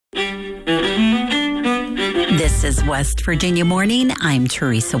This is West Virginia Morning. I'm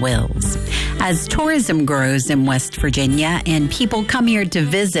Teresa Wills. As tourism grows in West Virginia and people come here to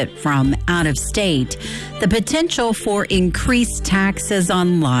visit from out of state, the potential for increased taxes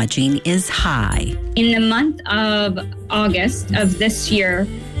on lodging is high. In the month of August of this year,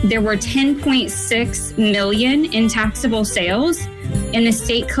 there were 10.6 million in taxable sales, and the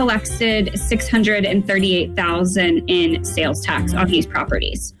state collected $638,000 in sales tax on these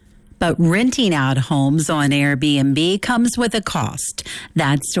properties. But renting out homes on Airbnb comes with a cost.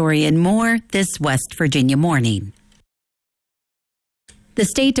 That story and more this West Virginia Morning. The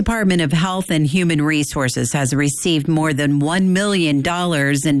State Department of Health and Human Resources has received more than $1 million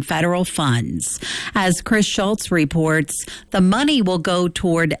in federal funds. As Chris Schultz reports, the money will go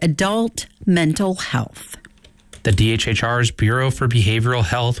toward adult mental health. The DHHR's Bureau for Behavioral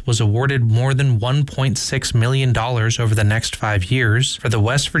Health was awarded more than $1.6 million over the next 5 years for the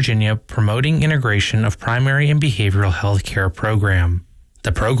West Virginia Promoting Integration of Primary and Behavioral Health Care program.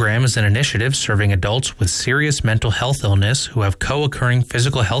 The program is an initiative serving adults with serious mental health illness who have co-occurring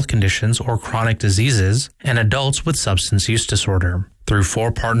physical health conditions or chronic diseases, and adults with substance use disorder. Through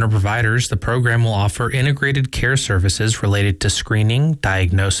 4 partner providers, the program will offer integrated care services related to screening,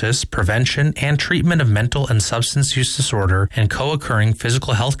 diagnosis, prevention, and treatment of mental and substance use disorder and co-occurring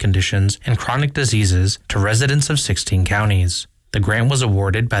physical health conditions and chronic diseases to residents of 16 counties. The grant was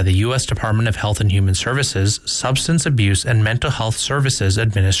awarded by the U.S. Department of Health and Human Services, Substance Abuse and Mental Health Services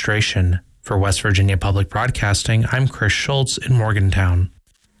Administration. For West Virginia Public Broadcasting, I'm Chris Schultz in Morgantown.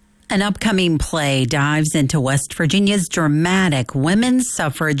 An upcoming play dives into West Virginia's dramatic women's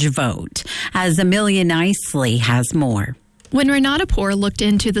suffrage vote, as Amelia Nicely has more. When Renata Poor looked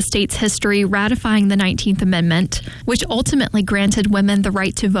into the state's history ratifying the 19th Amendment, which ultimately granted women the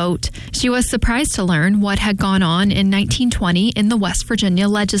right to vote, she was surprised to learn what had gone on in 1920 in the West Virginia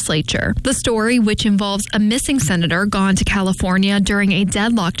legislature. The story, which involves a missing senator gone to California during a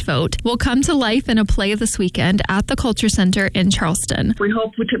deadlocked vote, will come to life in a play this weekend at the Culture Center in Charleston. We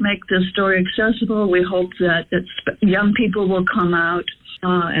hope to make this story accessible. We hope that young people will come out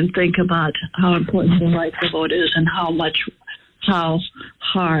and think about how important the right to vote is and how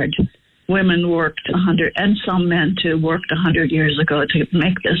hard women worked 100 and some men too worked 100 years ago to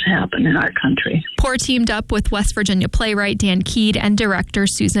make this happen in our country. Poor teamed up with West Virginia playwright Dan Keed and director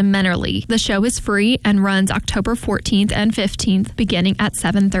Susan Mennerly. The show is free and runs October 14th and 15th beginning at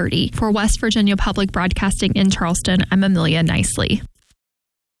 7:30. For West Virginia Public Broadcasting in Charleston, I'm Amelia Nicely.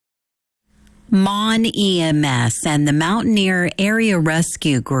 Mon EMS and the Mountaineer Area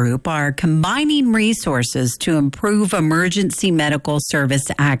Rescue Group are combining resources to improve emergency medical service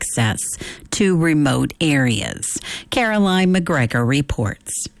access to remote areas. Caroline McGregor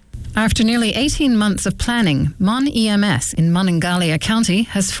reports. After nearly 18 months of planning, Mon EMS in Monongalia County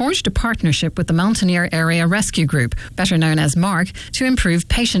has forged a partnership with the Mountaineer Area Rescue Group, better known as MARG, to improve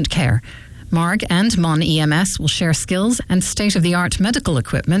patient care. MARG and Mon EMS will share skills and state-of-the-art medical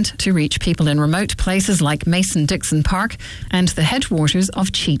equipment to reach people in remote places like Mason-Dixon Park and the headwaters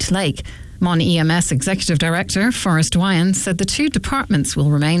of Cheat Lake. Mon EMS Executive Director Forrest Wyan said the two departments will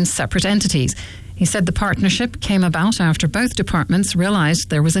remain separate entities. He said the partnership came about after both departments realised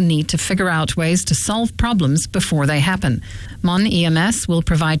there was a need to figure out ways to solve problems before they happen. Mon EMS will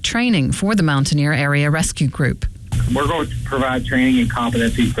provide training for the Mountaineer Area Rescue Group. We're going to provide training and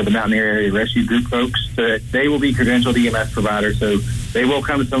competency for the Mountaineer Area Rescue Group folks so that they will be credentialed EMS providers. So they will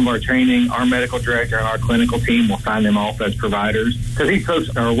come to some of our training. Our medical director and our clinical team will sign them off as providers because these folks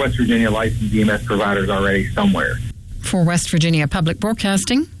are West Virginia licensed EMS providers already somewhere. For West Virginia Public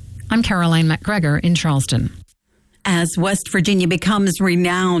Broadcasting, I'm Caroline McGregor in Charleston. As West Virginia becomes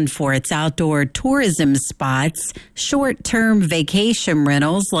renowned for its outdoor tourism spots, short-term vacation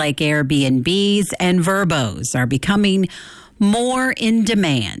rentals like Airbnbs and Vrbos are becoming more in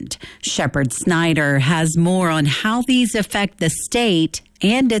demand. Shepard Snyder has more on how these affect the state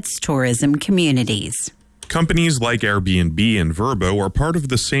and its tourism communities. Companies like Airbnb and Vrbo are part of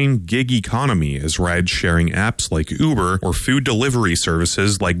the same gig economy as ride-sharing apps like Uber or food delivery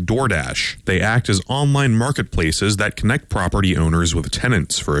services like DoorDash. They act as online marketplaces that connect property owners with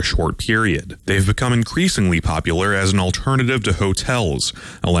tenants for a short period. They've become increasingly popular as an alternative to hotels,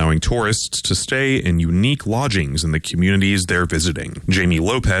 allowing tourists to stay in unique lodgings in the communities they're visiting. Jamie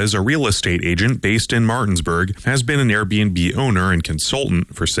Lopez, a real estate agent based in Martinsburg, has been an Airbnb owner and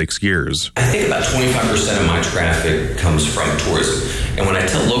consultant for 6 years. I think about 25% of my traffic comes from tourism. And when I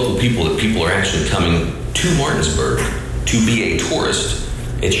tell local people that people are actually coming to Martinsburg to be a tourist,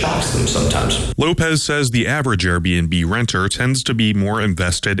 it shocks them sometimes. Lopez says the average Airbnb renter tends to be more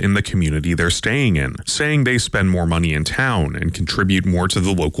invested in the community they're staying in, saying they spend more money in town and contribute more to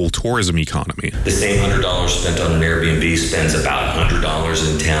the local tourism economy. The same $100 spent on an Airbnb spends about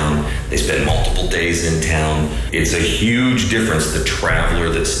 $100 in town. They spend multiple days in town. It's a huge difference, the traveler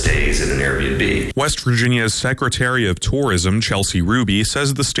that stays at an Airbnb. West Virginia's Secretary of Tourism, Chelsea Ruby,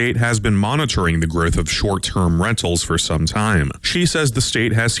 says the state has been monitoring the growth of short-term rentals for some time. She says the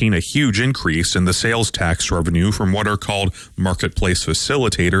state has seen a huge increase in the sales tax revenue from what are called marketplace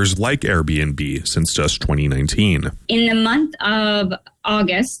facilitators like Airbnb since just 2019. In the month of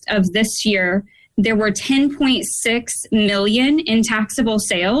August of this year, there were 10.6 million in taxable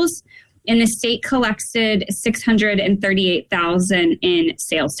sales, and the state collected $638,000 in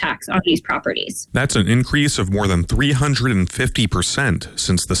sales tax on these properties. That's an increase of more than 350%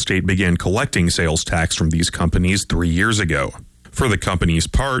 since the state began collecting sales tax from these companies 3 years ago. For the company's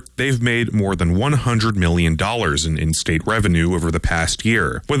part, they've made more than $100 million in in-state revenue over the past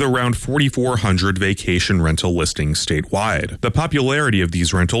year, with around 4,400 vacation rental listings statewide. The popularity of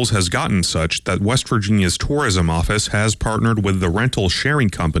these rentals has gotten such that West Virginia's tourism office has partnered with the rental sharing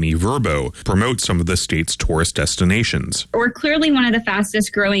company Vrbo to promote some of the state's tourist destinations. We're clearly one of the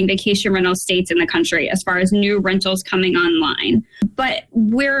fastest growing vacation rental states in the country as far as new rentals coming online. But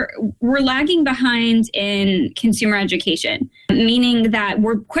we're lagging behind in consumer education, meaning that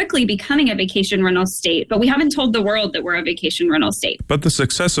we're quickly becoming a vacation rental state, but we haven't told the world that we're a vacation rental state. But the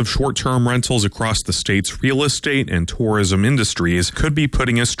success of short-term rentals across the state's real estate and tourism industries could be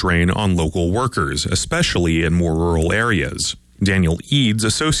putting a strain on local workers, especially in more rural areas. Daniel Eads,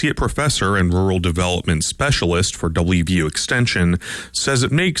 Associate Professor and Rural Development Specialist for WVU Extension, says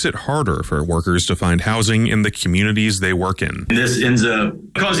it makes it harder for workers to find housing in the communities they work in. This ends up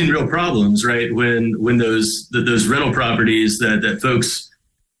causing real problems, right? When those rental properties that folks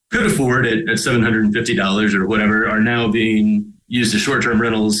could afford at $750 or whatever are now being used as short-term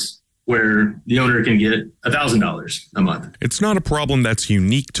rentals where the owner can get $1,000 a month. It's not a problem that's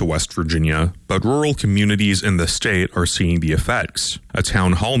unique to West Virginia, but rural communities in the state are seeing the effects. A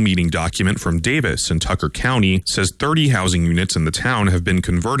town hall meeting document from Davis in Tucker County says 30 housing units in the town have been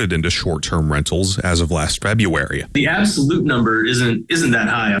converted into short-term rentals as of last February. The absolute number isn't that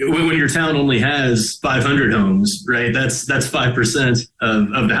high. When your town only has 500 homes, right? That's 5%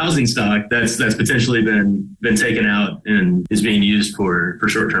 of the housing stock that's potentially been taken out and is being used for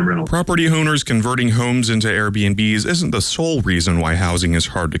short-term rental. Property owners converting homes into Airbnbs isn't the sole reason why housing is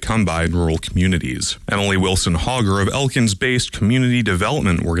hard to come by in rural communities. Emily Wilson-Hauger of Elkins-based community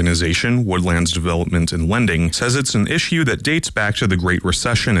development organization Woodlands Development and Lending says it's an issue that dates back to the Great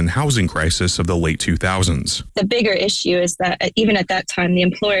Recession and housing crisis of the late 2000s. The bigger issue is that even at that time, the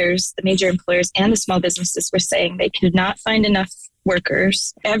employers, the major employers and the small businesses were saying they could not find enough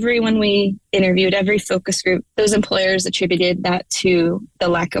workers. Everyone we interviewed, every focus group, those employers attributed that to the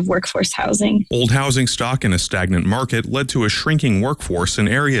lack of workforce housing. Old housing stock in a stagnant market led to a shrinking workforce in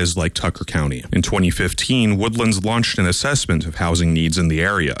areas like Tucker County. In 2015, Woodlands launched an assessment of housing needs in the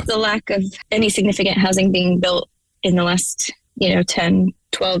area. The lack of any significant housing being built in the last, 10,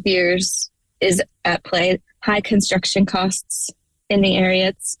 12 years is at play. High construction costs in the area.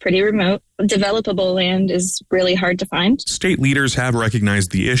 It's pretty remote. Developable land is really hard to find. State leaders have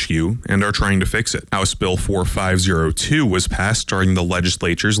recognized the issue and are trying to fix it. House Bill 4502 was passed during the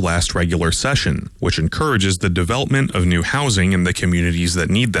legislature's last regular session, which encourages the development of new housing in the communities that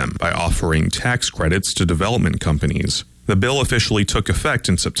need them by offering tax credits to development companies. The bill officially took effect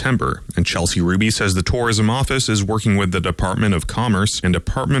in September, and Chelsea Ruby says the tourism office is working with the Department of Commerce and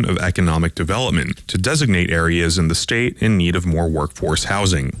Department of Economic Development to designate areas in the state in need of more workforce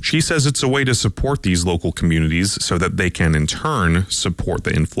housing. She says it's a way to support these local communities so that they can, in turn, support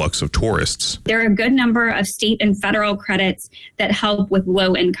the influx of tourists. There are a good number of state and federal credits that help with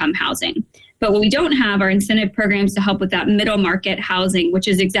low-income housing. But what we don't have are incentive programs to help with that middle market housing, which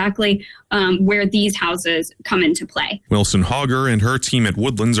is exactly where these houses come into play. Wilson-Hauger and her team at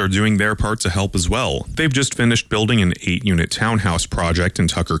Woodlands are doing their part to help as well. They've just finished building an 8-unit townhouse project in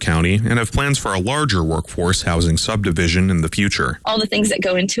Tucker County and have plans for a larger workforce housing subdivision in the future. All the things that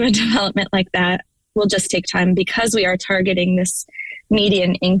go into a development like that will just take time because we are targeting this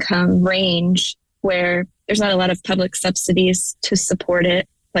median income range where there's not a lot of public subsidies to support it,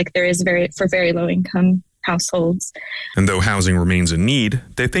 like there is for very low income households. And though housing remains a need,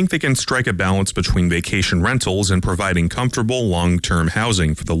 they think they can strike a balance between vacation rentals and providing comfortable long-term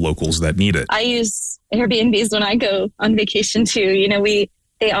housing for the locals that need it. I use Airbnbs when I go on vacation too.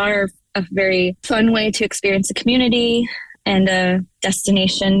 They are a very fun way to experience a community and a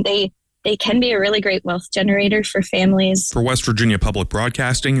destination. They they can be a really great wealth generator for families. For West Virginia Public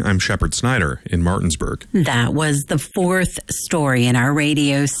Broadcasting, I'm Shepard Snyder in Martinsburg. That was the fourth story in our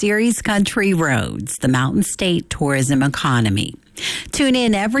radio series, Country Roads, the Mountain State Tourism Economy. Tune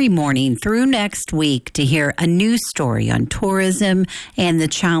in every morning through next week to hear a new story on tourism and the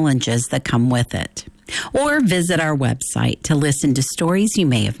challenges that come with it. Or visit our website to listen to stories you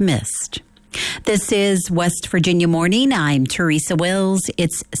may have missed. This is West Virginia Morning. I'm Teresa Wills.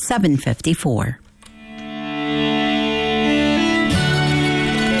 It's 7:54.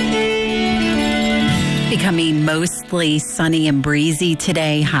 Becoming mostly sunny and breezy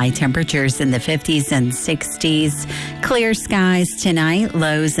today. High temperatures in the 50s and 60s. Clear skies tonight,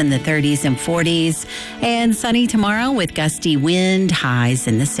 lows in the 30s and 40s. And sunny tomorrow with gusty wind, highs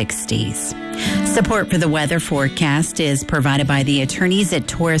in the 60s. Support for the weather forecast is provided by the attorneys at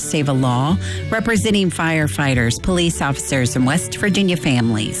Torres Seva Law, representing firefighters, police officers, and West Virginia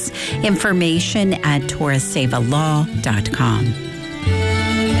families. Information at torresevalaw.com.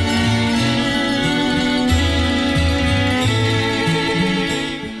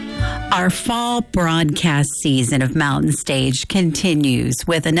 Our fall broadcast season of Mountain Stage continues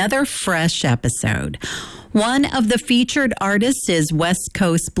with another fresh episode. One of the featured artists is West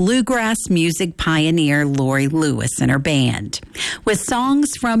Coast bluegrass music pioneer Lori Lewis and her band, with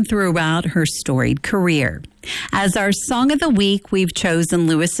songs from throughout her storied career. As our song of the week, we've chosen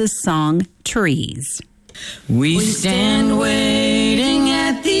Lewis's song, Trees. We stand waiting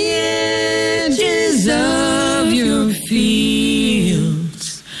at the edges of your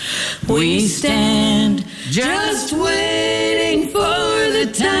fields. We stand just waiting for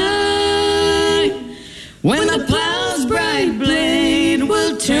the time when the plow's bright blade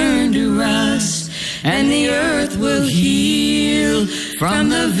will turn to rust and the earth will heal from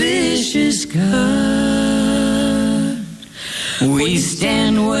the vicious cut. We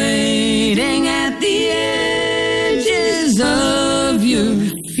stand waiting at the edges of your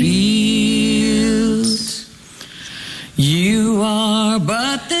fields. You are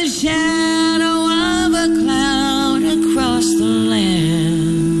but the shadow of a cloud across the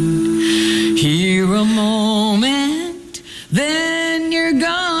land. Here a moment, then you're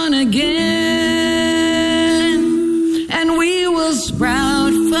gone again. And we will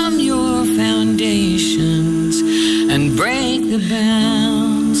sprout from your foundations and break the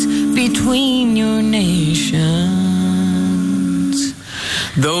bounds between your nations.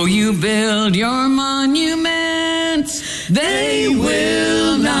 Though you build your monuments, they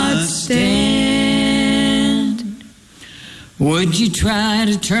will not stand. Would you try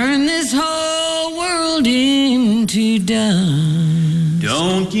to turn this whole world into dust?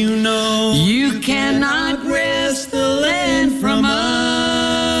 Don't you know you cannot wrest the land from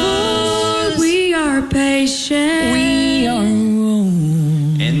us? For we are patient, we are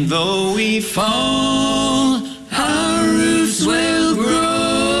old, and though we fall, our roots will grow.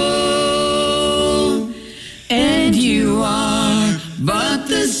 And you are but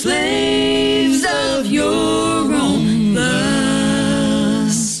the slaves of your own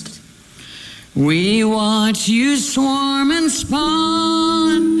lust. We watch you swarm and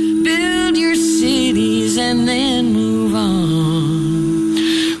spawn, build your cities and then move on.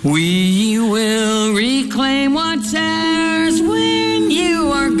 We will reclaim what's ours when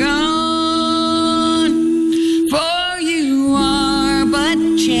you are gone. For you are but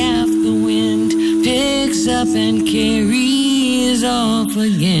chaff the wind picks up and carries off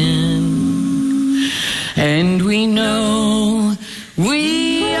again. And we know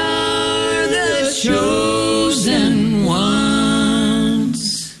we are the chosen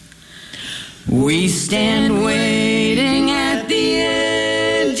ones. We stand waiting at the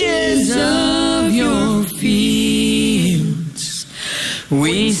edges of your fields.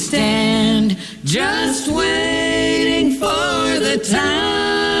 We stand just waiting for the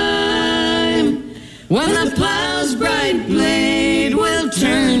time when the plow's bright blade will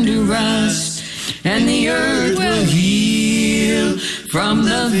turn to rust and the earth will heal from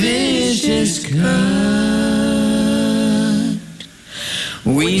the vicious cut.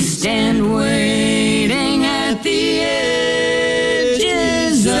 We stand waiting at the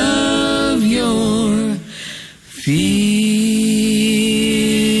edges of your fields.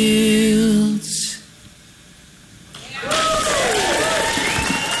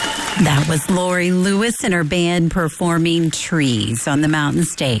 That was Lori Lewis and her band performing Trees on the Mountain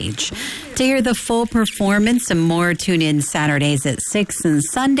Stage. To hear the full performance and more, tune in Saturdays at 6 and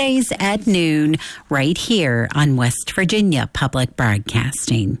Sundays at noon right here on West Virginia Public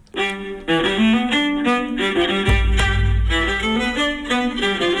Broadcasting.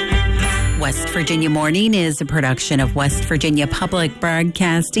 West Virginia Morning is a production of West Virginia Public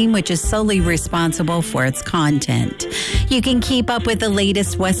Broadcasting, which is solely responsible for its content. You can keep up with the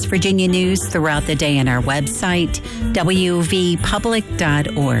latest West Virginia news throughout the day on our website, wvpublic.org.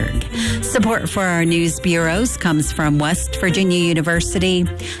 Support for our news bureaus comes from West Virginia University,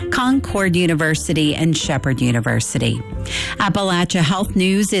 Concord University, and Shepherd University. Appalachia Health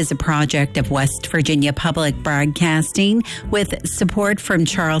News is a project of West Virginia Public Broadcasting with support from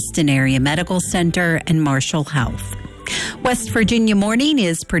Charleston Area Medical Center and Marshall Health. West Virginia Morning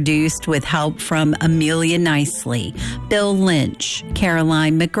is produced with help from Amelia Nicely, Bill Lynch,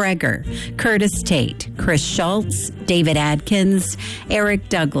 Caroline McGregor, Curtis Tate, Chris Schultz, David Adkins, Eric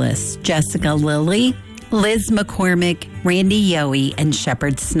Douglas, Jessica Lilly, Liz McCormick, Randy Yohe, and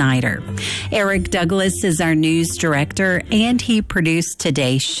Shepard Snyder. Eric Douglas is our news director, and he produced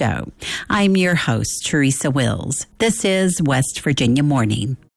today's show. I'm your host, Teresa Wills. This is West Virginia Morning.